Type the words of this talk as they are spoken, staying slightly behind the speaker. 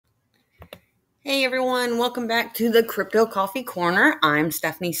Hey everyone, welcome back to the Crypto Coffee Corner. I'm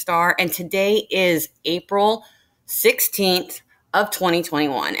Stephanie Starr, and today is April 16th of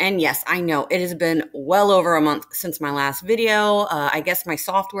 2021. And yes, I know it has been well over a month since my last video. I guess my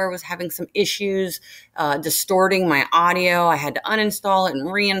software was having some issues, distorting my audio. I had to uninstall it and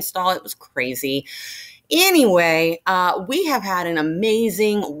reinstall it. It was crazy. Anyway, we have had an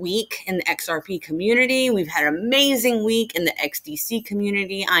amazing week in the XRP community. We've had an amazing week in the XDC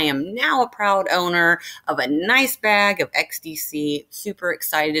community. I am now a proud owner of a nice bag of XDC. Super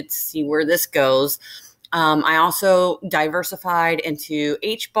excited to see where this goes. I also diversified into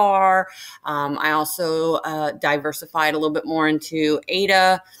HBAR. I also diversified a little bit more into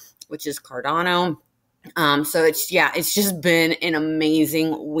ADA, which is Cardano. So it's just been an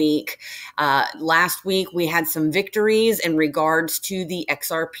amazing week. Last week we had some victories in regards to the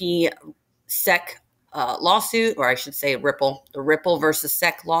XRP SEC lawsuit, or I should say the Ripple versus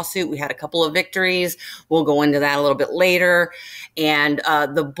SEC lawsuit. We had a couple of victories. We'll go into that a little bit later. And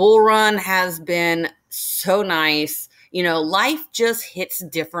the bull run has been so nice. You know, life just hits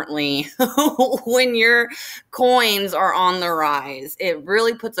differently when your coins are on the rise. It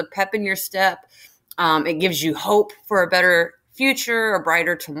really puts a pep in your step. It gives you hope for a better future, a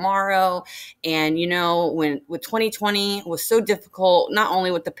brighter tomorrow. And, you know, with 2020 was so difficult, not only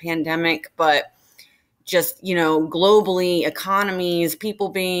with the pandemic, but just, you know, globally, economies, people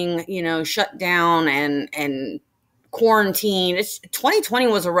being, you know, shut down and quarantine. 2020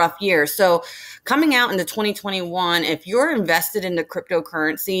 was a rough year. So coming out into 2021, if you're invested into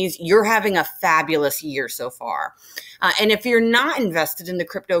cryptocurrencies, you're having a fabulous year so far. And if you're not invested in the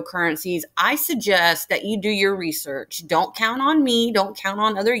cryptocurrencies, I suggest that you do your research. Don't count on me. Don't count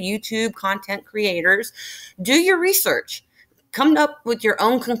on other YouTube content creators. Do your research. Come up with your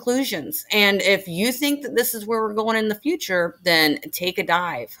own conclusions. And if you think that this is where we're going in the future, then take a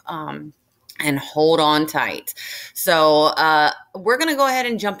dive. And hold on tight. So we're going to go ahead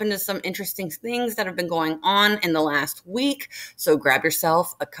and jump into some interesting things that have been going on in the last week. So grab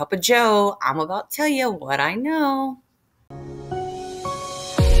yourself a cup of joe. I'm about to tell you what I know.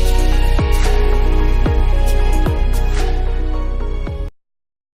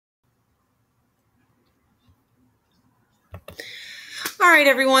 All right,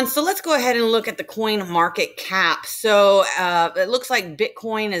 everyone. So let's go ahead and look at the coin market cap. So it looks like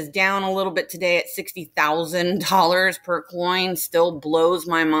Bitcoin is down a little bit today at $60,000 per coin. Still blows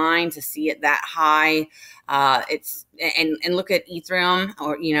my mind to see it that high. And look at Ethereum,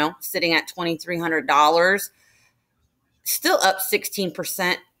 or sitting at $2,300. Still up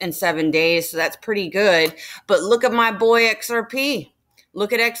 16% in 7 days. So that's pretty good. But look at my boy XRP.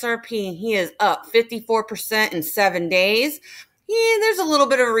 Look at XRP. He is up 54% in 7 days. Yeah, there's a little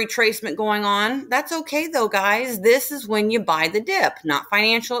bit of a retracement going on. That's okay though, guys. This is when you buy the dip, not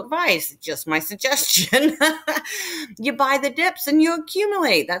financial advice, just my suggestion. You buy the dips and you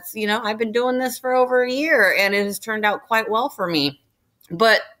accumulate. That's, I've been doing this for over a year and it has turned out quite well for me.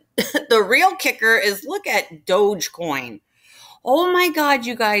 But the real kicker is look at Dogecoin. Oh my God,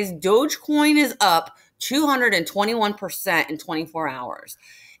 you guys, Dogecoin is up 221% in 24 hours.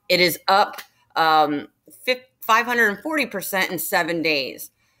 It is up 540% in 7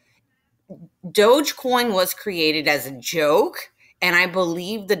 days. Dogecoin was created as a joke, and I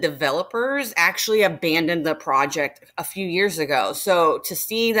believe the developers actually abandoned the project a few years ago. So to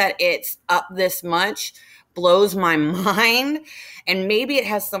see that it's up this much blows my mind, and maybe it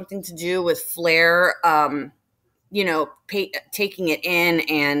has something to do with Flare, taking it in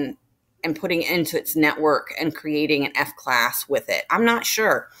and putting it into its network and creating an F class with it. I'm not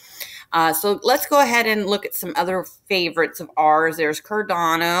sure. So let's go ahead and look at some other favorites of ours. There's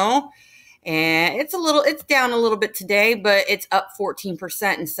Cardano, and it's down a little bit today, but it's up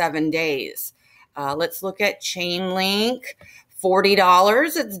 14% in 7 days. Let's look at Chainlink,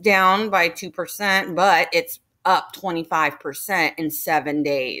 $40. It's down by 2%, but it's up 25% in 7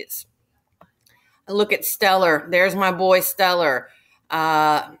 days. Look at Stellar. There's my boy Stellar,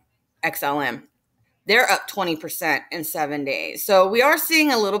 XLM. They're up 20% in 7 days. So we are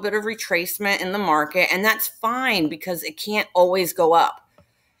seeing a little bit of retracement in the market, and that's fine because it can't always go up.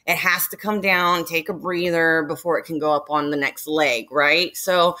 It has to come down, take a breather before it can go up on the next leg, right?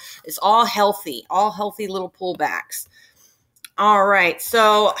 So it's all healthy little pullbacks. All right,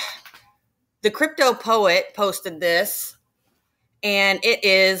 so the Crypto Poet posted this, and it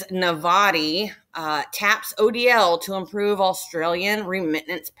is Novatti taps ODL to improve Australian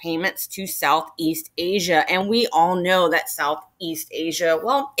remittance payments to Southeast Asia. And we all know that Southeast Asia,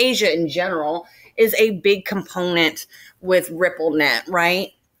 well, Asia in general, is a big component with RippleNet,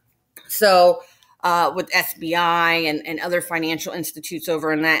 right? So with SBI and other financial institutes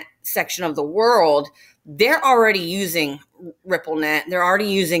over in that section of the world, they're already using RippleNet. They're already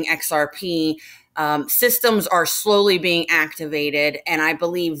using XRP. Systems are slowly being activated, and I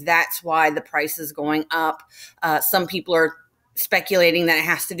believe that's why the price is going up. Some people are speculating that it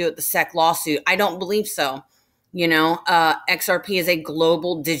has to do with the SEC lawsuit. I don't believe so. XRP is a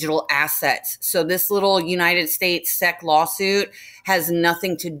global digital asset. So this little United States SEC lawsuit has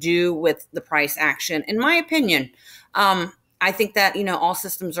nothing to do with the price action, in my opinion. I think that, all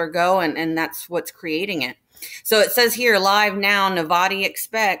systems are go, and that's what's creating it. So it says here, live now, Novatti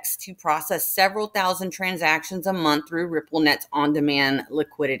expects to process several thousand transactions a month through RippleNet's on-demand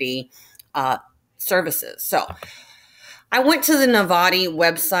liquidity services. So I went to the Novatti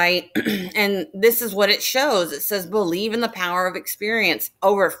website, and this is what it shows. It says, believe in the power of experience.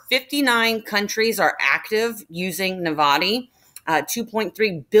 Over 59 countries are active using Novatti.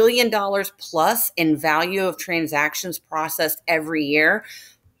 $2.3 billion plus in value of transactions processed every year.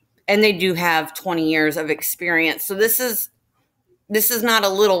 And they do have 20 years of experience. So this is not a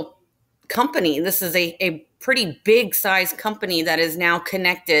little company. This is a pretty big size company that is now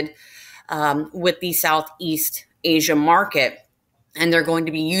connected with the Southeast Asia market. And they're going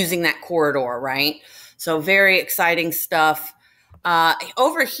to be using that corridor, right? So very exciting stuff.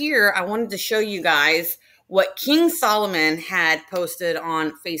 Over here, I wanted to show you guys what King Solomon had posted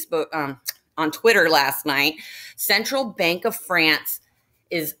on Facebook, on Twitter last night. Central Bank of France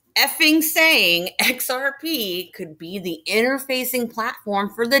is effing saying XRP could be the interfacing platform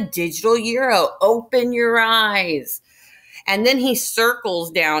for the digital euro. Open your eyes. And then he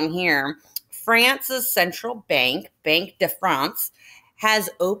circles down here. France's central bank, Banque de France, has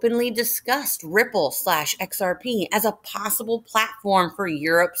openly discussed Ripple/XRP as a possible platform for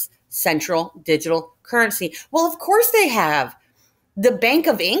Europe's central digital currency. Well, of course they have. The Bank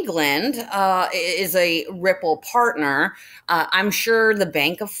of England is a Ripple partner. I'm sure the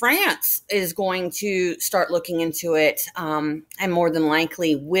Bank of France is going to start looking into it, and more than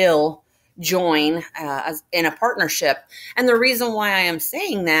likely will join in a partnership. And the reason why I am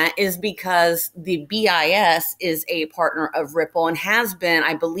saying that is because the BIS is a partner of Ripple and has been,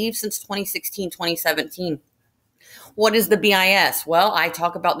 I believe, since 2016, 2017. What is the BIS? Well, I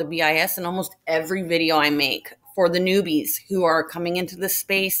talk about the BIS in almost every video I make. For the newbies who are coming into this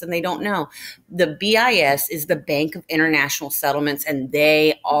space and they don't know, the BIS is the Bank of International Settlements, and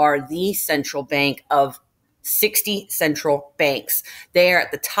they are the central bank of 60 central banks. They are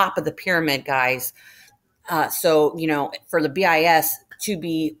at the top of the pyramid, guys. So, for the BIS to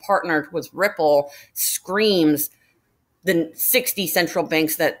be partnered with Ripple screams the 60 central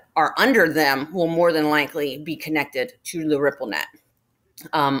banks that are under them will more than likely be connected to the RippleNet.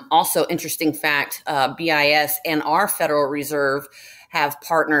 Also, interesting fact, BIS and our Federal Reserve have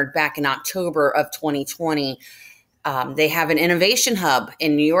partnered back in October of 2020. They have an innovation hub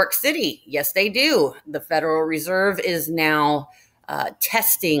in New York City. Yes, they do. The Federal Reserve is now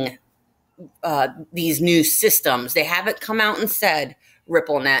testing these new systems. They haven't come out and said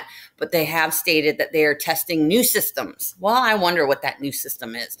RippleNet, but they have stated that they are testing new systems. Well, I wonder what that new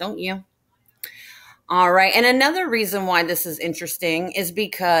system is, don't you? All right. And another reason why this is interesting is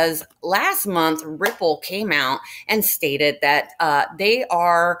because last month, Ripple came out and stated that they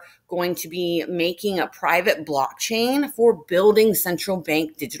are going to be making a private blockchain for building central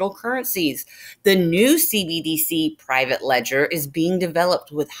bank digital currencies. The new CBDC private ledger is being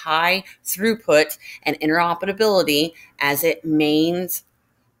developed with high throughput and interoperability as its main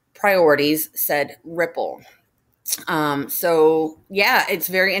priorities, said Ripple. So yeah, it's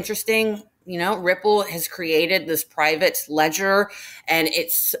very interesting. Ripple has created this private ledger, and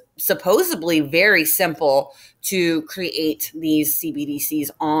it's supposedly very simple to create these CBDCs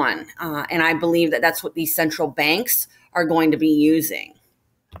on. And I believe that that's what these central banks are going to be using.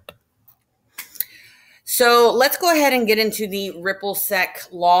 So let's go ahead and get into the RippleSec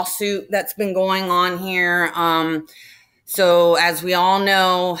lawsuit that's been going on here. So as we all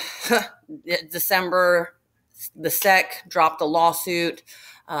know, December, the SEC dropped a lawsuit.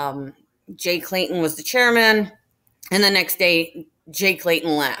 Jay Clayton was the chairman, and the next day, Jay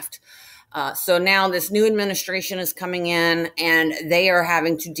Clayton left. So now this new administration is coming in, and they are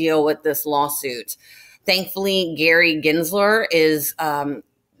having to deal with this lawsuit. Thankfully, Gary Gensler is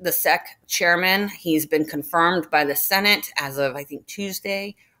the SEC chairman. He's been confirmed by the Senate as of, I think,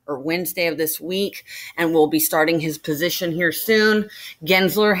 Tuesday or Wednesday of this week, and will be starting his position here soon.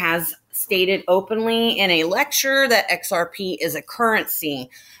 Gensler has stated openly in a lecture that XRP is a currency.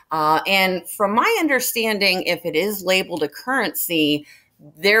 And from my understanding, if it is labeled a currency,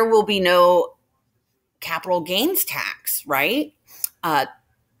 there will be no capital gains tax, right?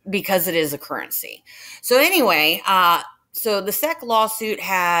 because it is a currency. So anyway, so the SEC lawsuit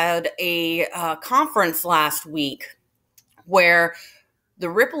had a conference last week where the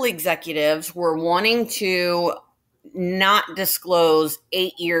Ripple executives were wanting to not disclose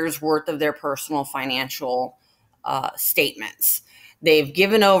 8 years worth of their personal financial statements. They've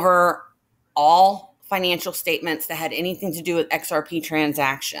given over all financial statements that had anything to do with XRP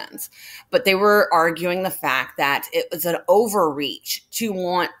transactions, but they were arguing the fact that it was an overreach to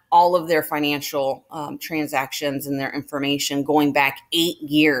want all of their financial transactions and their information going back 8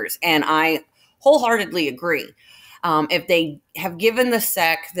 years. And I wholeheartedly agree. If they have given the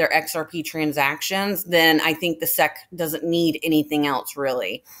SEC their XRP transactions, then I think the SEC doesn't need anything else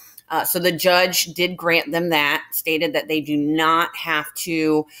really. So the judge did grant them that, stated that they do not have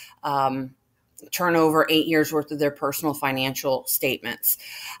to turn over 8 years worth of their personal financial statements.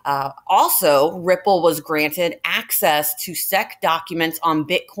 Also, Ripple was granted access to SEC documents on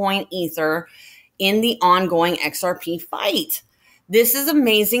Bitcoin, Ether in the ongoing XRP fight. This is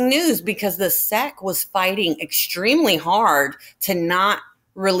amazing news because the SEC was fighting extremely hard to not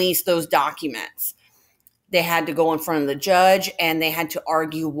release those documents. They had to go in front of the judge and they had to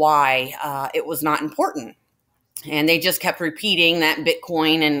argue why it was not important. And they just kept repeating that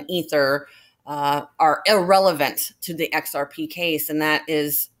Bitcoin and Ether are irrelevant to the XRP case, and that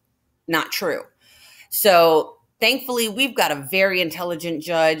is not true. So thankfully, we've got a very intelligent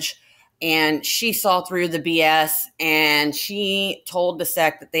judge, and she saw through the BS, and she told the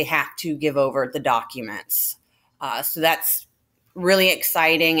SEC that they have to give over the documents. So that's really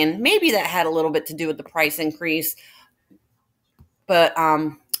exciting, and maybe that had a little bit to do with the price increase. But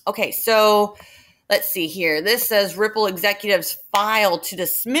okay, so let's see here. This says Ripple executives filed to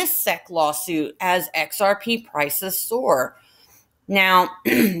dismiss SEC lawsuit as XRP prices soar. Now,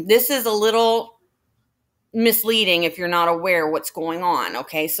 this is a little misleading if you're not aware what's going on,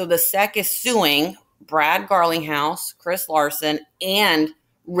 okay? So the SEC is suing Brad Garlinghouse, Chris Larson, and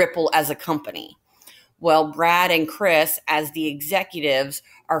Ripple as a company. Well, Brad and Chris, as the executives,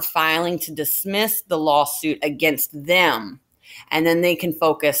 are filing to dismiss the lawsuit against them. And then they can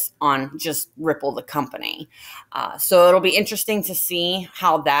focus on just Ripple, the company. So it'll be interesting to see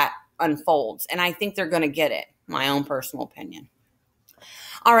how that unfolds. And I think they're going to get it, my own personal opinion.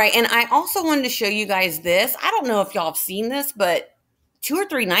 All right. And I also wanted to show you guys this. I don't know if y'all have seen this, but 2 or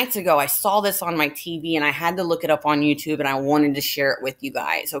 3 nights ago, I saw this on my TV and I had to look it up on YouTube and I wanted to share it with you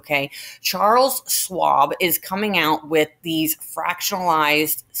guys. Okay. Charles Schwab is coming out with these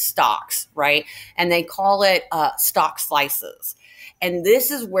fractionalized stocks, right? And they call it stock slices. And this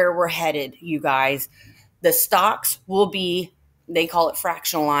is where we're headed, you guys. The stocks will be, they call it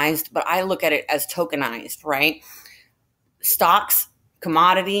fractionalized, but I look at it as tokenized, right? Stocks,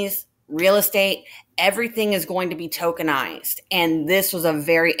 commodities, real estate, everything is going to be tokenized. And this was a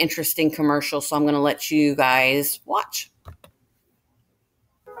very interesting commercial, so I'm going to let you guys watch.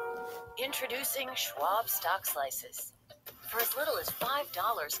 Introducing Schwab Stock Slices. For as little as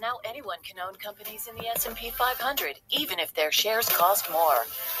 $5, now anyone can own companies in the S&P 500, even if their shares cost more.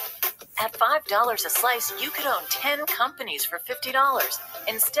 At $5 a slice, you could own 10 companies for $50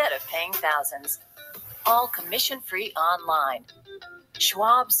 instead of paying thousands. All commission-free online.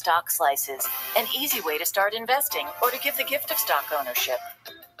 Schwab Stock Slices, an easy way to start investing or to give the gift of stock ownership.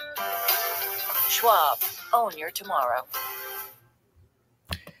 Schwab, own your tomorrow.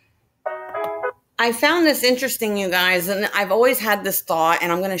 I found this interesting, you guys, and I've always had this thought,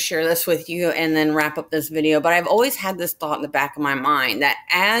 and I'm going to share this with you and then wrap up this video, but I've always had this thought in the back of my mind that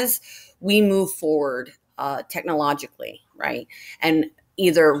as we move forward technologically, right, and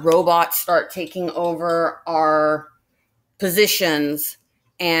either robots start taking over our positions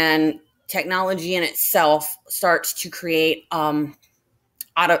and technology in itself starts to create,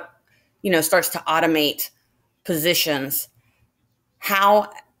 starts to automate positions,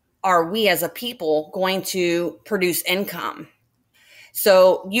 how are we as a people going to produce income?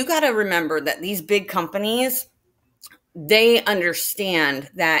 So you got to remember that these big companies, they understand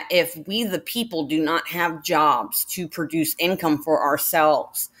that if we, the people, do not have jobs to produce income for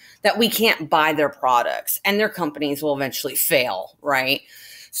ourselves, that we can't buy their products and their companies will eventually fail, right?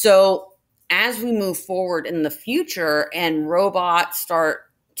 So as we move forward in the future and robots start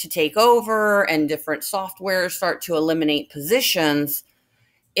to take over and different software start to eliminate positions,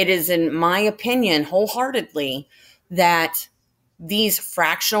 it is, in my opinion, wholeheartedly, that these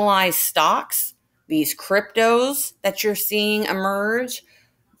fractionalized stocks, these cryptos that you're seeing emerge,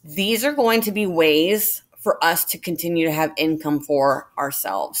 these are going to be ways for us to continue to have income for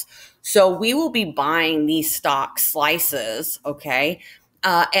ourselves. So we will be buying these stock slices, okay?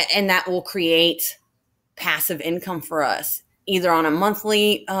 And that will create passive income for us. either on a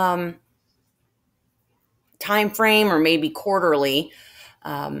monthly time frame or maybe quarterly.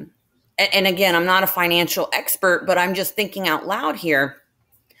 And again, I'm not a financial expert, but I'm just thinking out loud here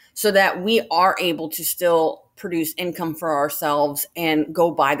so that we are able to still produce income for ourselves and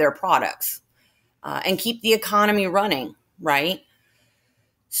go buy their products and keep the economy running, right?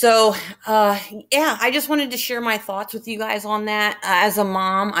 So, yeah, I just wanted to share my thoughts with you guys on that. As a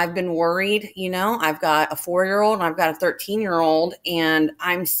mom, I've been worried. I've got a 4-year-old and I've got a 13-year-old, and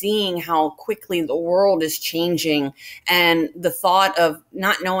I'm seeing how quickly the world is changing. And the thought of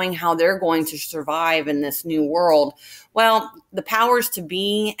not knowing how they're going to survive in this new world. Well, the powers to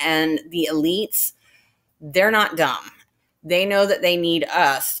be and the elites, they're not dumb. They know that they need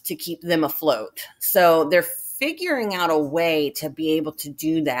us to keep them afloat. So they're figuring out a way to be able to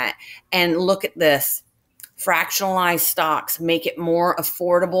do that. And look at this. Fractionalized stocks make it more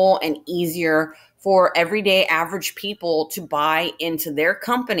affordable and easier for everyday average people to buy into their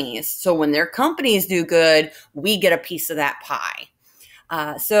companies. So when their companies do good, we get a piece of that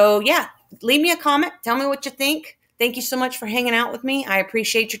pie. So yeah, leave me a comment. Tell me what you think. Thank you so much for hanging out with me. I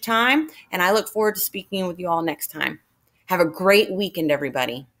appreciate your time, and I look forward to speaking with you all next time. Have a great weekend,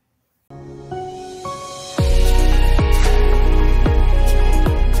 everybody.